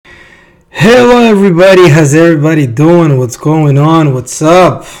Hello everybody, how's everybody doing? What's going on? What's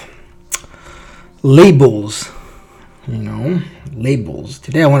up? Labels. Labels.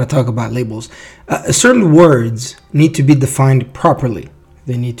 Today I want to talk about labels. Certain words need to be defined properly.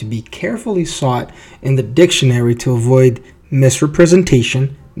 They need to be carefully sought in the dictionary to avoid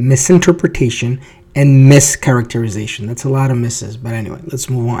misrepresentation, misinterpretation, and mischaracterization. That's a lot of misses, but anyway, let's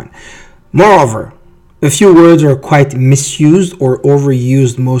move on. Moreover, a few words are quite misused or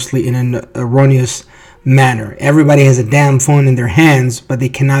overused, mostly in an erroneous manner. Everybody has a damn phone in their hands, but they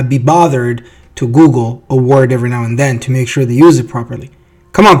cannot be bothered to Google a word every now and then to make sure they use it properly.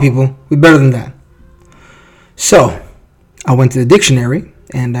 Come on, people, we're better than that. So, I went to the dictionary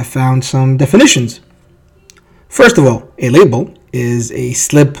and I found some definitions. First of all, a label is a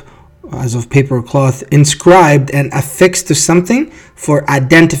slip as of paper or cloth inscribed and affixed to something for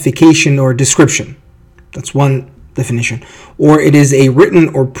identification or description. That's one definition. Or it is a written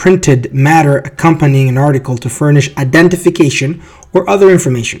or printed matter accompanying an article to furnish identification or other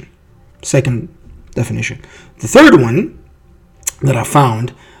information. Second definition. The third one that I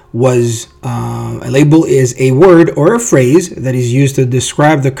found was a label is a word or a phrase that is used to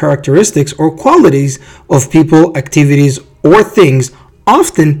describe the characteristics or qualities of people, activities, or things,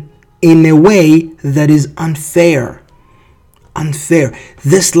 often in a way that is unfair.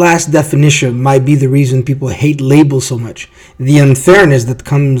 This last definition might be the reason people hate labels so much. The unfairness that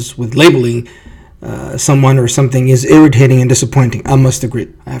comes with labeling someone or something is irritating and disappointing. I must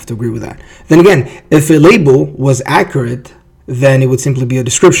agree. I have to agree with that. Then again, if a label was accurate, then it would simply be a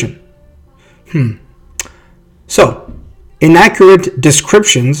description. So, inaccurate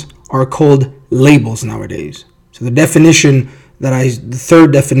descriptions are called labels nowadays. So the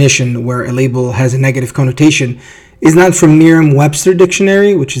third definition where a label has a negative connotation is not from Merriam-Webster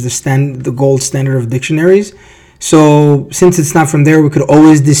dictionary, which is the gold standard of dictionaries. So since it's not from there, we could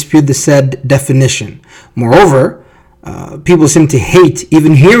always dispute the said definition. Moreover, people seem to hate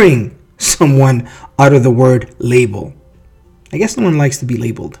even hearing someone utter the word label. I guess no one likes to be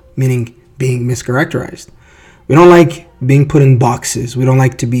labeled, meaning being mischaracterized. We don't like being put in boxes. We don't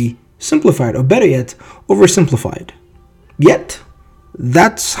like to be simplified, or better yet, oversimplified. Yet,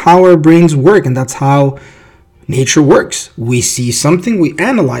 that's how our brains work, and that's how nature works. We see something, we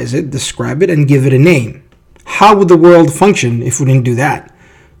analyze it, describe it, and give it a name. How would the world function if we didn't do that?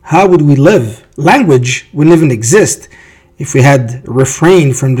 How would we live? Language wouldn't even exist if we had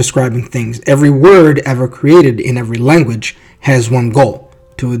refrained from describing things. Every word ever created in every language has one goal: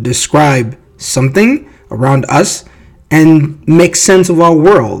 to describe something around us and make sense of our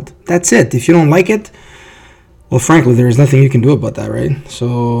world. That's it. If you don't like it, well, frankly, there is nothing you can do about that, right?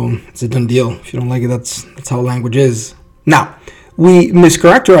 So it's a done deal. If you don't like it, that's how language is. Now, we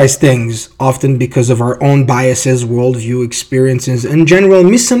mischaracterize things often because of our own biases, worldview, experiences, and general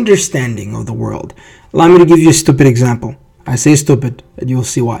misunderstanding of the world. Allow me to give you a stupid example. I say stupid, and you'll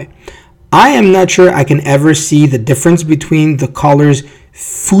see why. I am not sure I can ever see the difference between the colors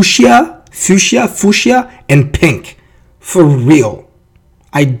fuchsia, and pink. For real.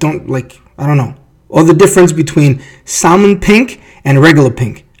 I don't know. Or the difference between salmon pink and regular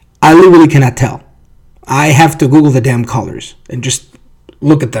pink. I literally cannot tell. I have to Google the damn colors and just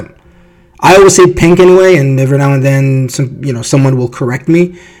look at them. I always say pink anyway, and every now and then someone will correct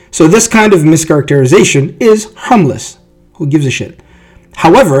me. So this kind of mischaracterization is harmless. Who gives a shit?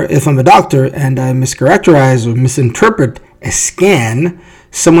 However, if I'm a doctor and I mischaracterize or misinterpret a scan,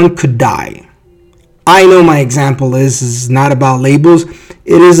 someone could die. I know my example is not about labels.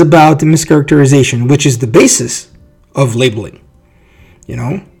 It is about the mischaracterization, which is the basis of labeling.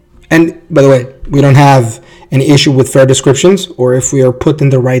 And by the way, we don't have an issue with fair descriptions, or if we are put in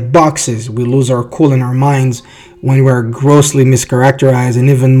the right boxes. We lose our cool in our minds when we are grossly mischaracterized, and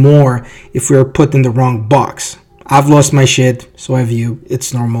even more if we are put in the wrong box. I've lost my shit, so have you.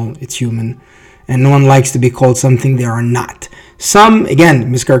 It's normal, it's human, and no one likes to be called something they are not. Some,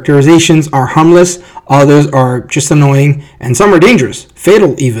 again, mischaracterizations are harmless, others are just annoying, and some are dangerous,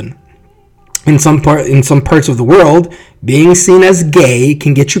 fatal even. In some parts of the world, being seen as gay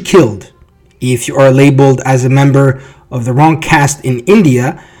can get you killed. If you are labeled as a member of the wrong caste in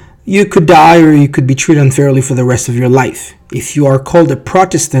India, you could die or you could be treated unfairly for the rest of your life. If you are called a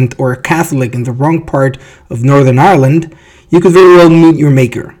Protestant or a Catholic in the wrong part of Northern Ireland, you could very well meet your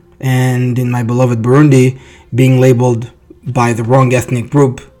maker. And in my beloved Burundi, being labeled by the wrong ethnic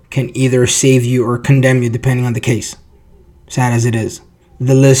group can either save you or condemn you depending on the case. Sad as it is.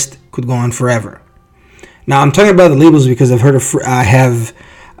 The list could go on forever. Now, I'm talking about the labels because I have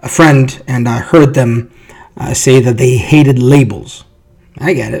a friend and I heard them say that they hated labels.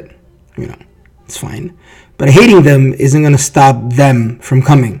 I get it. It's fine. But hating them isn't going to stop them from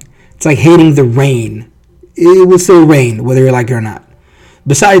coming. It's like hating the rain. It will still rain whether you like it or not.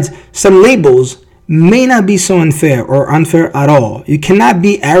 Besides, some labels may not be so unfair or unfair at all. You cannot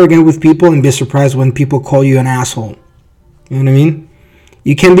be arrogant with people and be surprised when people call you an asshole. You know what I mean?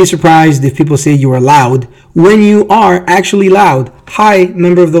 You can be surprised if people say you are loud when you are actually loud. Hi,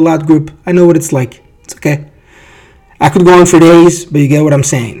 member of the loud group. I know what it's like. It's okay. I could go on for days, but you get what I'm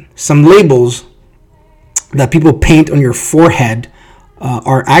saying. Some labels that people paint on your forehead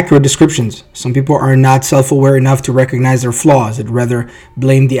are accurate descriptions. Some people are not self-aware enough to recognize their flaws. They'd rather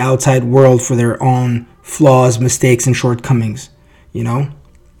blame the outside world for their own flaws, mistakes, and shortcomings. You know?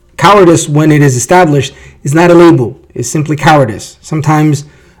 Cowardice, when it is established, is not a label. It's simply cowardice. Sometimes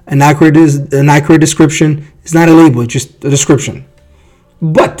an accurate description is not a label. It's just a description.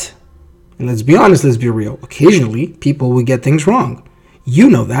 But, and let's be honest, let's be real, occasionally people will get things wrong. You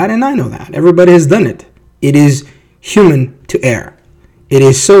know that, and I know that. Everybody has done it. It is human to err. It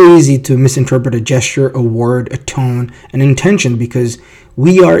is so easy to misinterpret a gesture, a word, a tone, an intention, because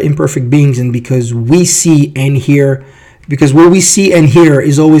we are imperfect beings, and because we see and hear, because what we see and hear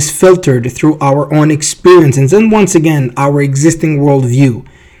is always filtered through our own experience, and then once again, our existing worldview.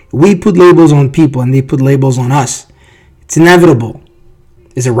 We put labels on people and they put labels on us. It's inevitable.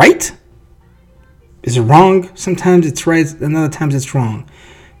 Is it right? Is it wrong? Sometimes it's right, and other times it's wrong.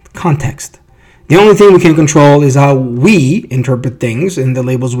 Context. The only thing we can control is how we interpret things and the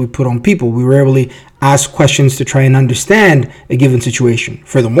labels we put on people. We rarely ask questions to try and understand a given situation.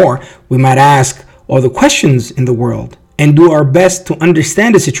 Furthermore, we might ask all the questions in the world and do our best to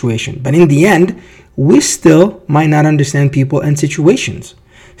understand a situation. But in the end, we still might not understand people and situations.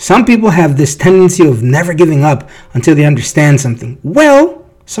 Some people have this tendency of never giving up until they understand something. Well,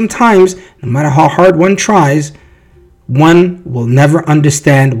 sometimes, no matter how hard one tries, one will never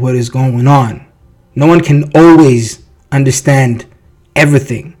understand what is going on. No one can always understand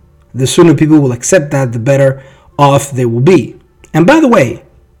everything. The sooner people will accept that, the better off they will be. And by the way,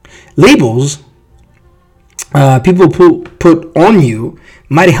 labels people put on you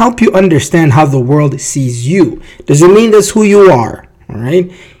might help you understand how the world sees you. Doesn't mean that's who you are, all right?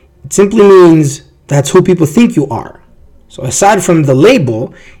 It simply means that's who people think you are. So aside from the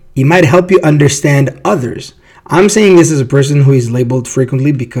label, it might help you understand others. I'm saying this as a person who is labeled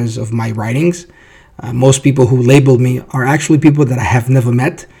frequently because of my writings. Most people who label me are actually people that I have never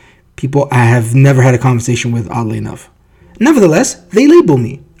met, people I have never had a conversation with, oddly enough. Nevertheless, they label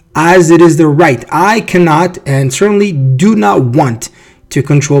me, as it is their right. I cannot and certainly do not want to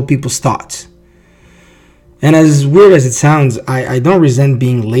control people's thoughts. And as weird as it sounds, I don't resent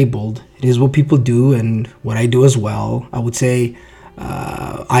being labeled. It is what people do and what I do as well. I would say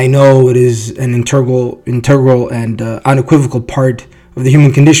I know it is an integral and unequivocal part of the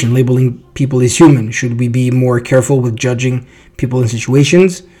human condition. Labeling people is human. Should we be more careful with judging people in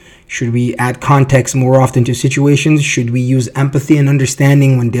situations? Should we add context more often to situations? Should we use empathy and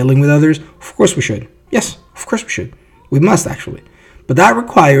understanding when dealing with others? Of course we should. Yes, of course we should. We must actually. But that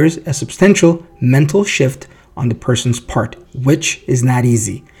requires a substantial mental shift on the person's part, which is not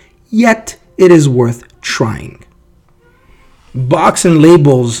easy. Yet it is worth trying. Boxes and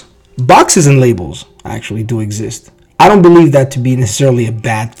labels actually do exist. I don't believe that to be necessarily a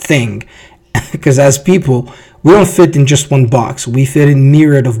bad thing, because as people, we don't fit in just one box. We fit in a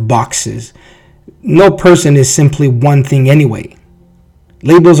myriad of boxes. No person is simply one thing anyway.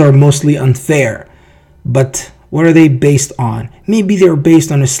 Labels are mostly unfair, but what are they based on? Maybe they're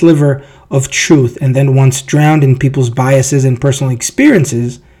based on a sliver of truth, and then once drowned in people's biases and personal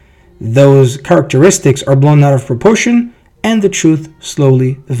experiences, those characteristics are blown out of proportion and the truth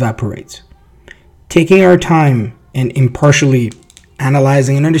slowly evaporates. Taking our time and impartially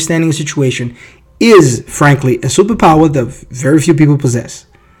analyzing and understanding a situation is, frankly, a superpower that very few people possess.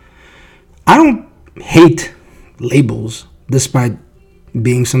 I don't hate labels, despite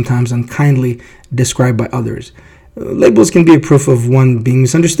being sometimes unkindly described by others. Labels can be a proof of one being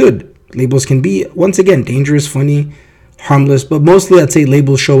misunderstood. Labels can be, once again, dangerous, funny, harmless, but mostly I'd say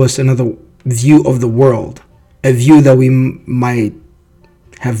labels show us another view of the world, a view that we might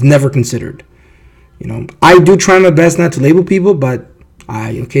have never considered. You know, I do try my best not to label people, but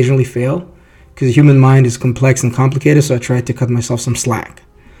I occasionally fail because the human mind is complex and complicated, so I try to cut myself some slack.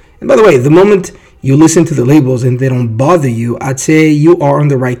 And by the way, the moment you listen to the labels and they don't bother you, I'd say you are on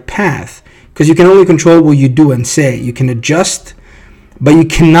the right path, because you can only control what you do and say. You can adjust, but you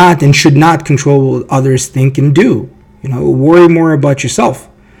cannot and should not control what others think and do. You know, worry more about yourself.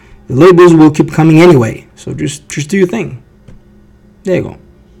 The labels will keep coming anyway, so just do your thing. There you go.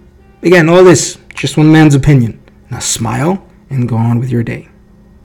 Again, all this, just one man's opinion. Now smile and go on with your day.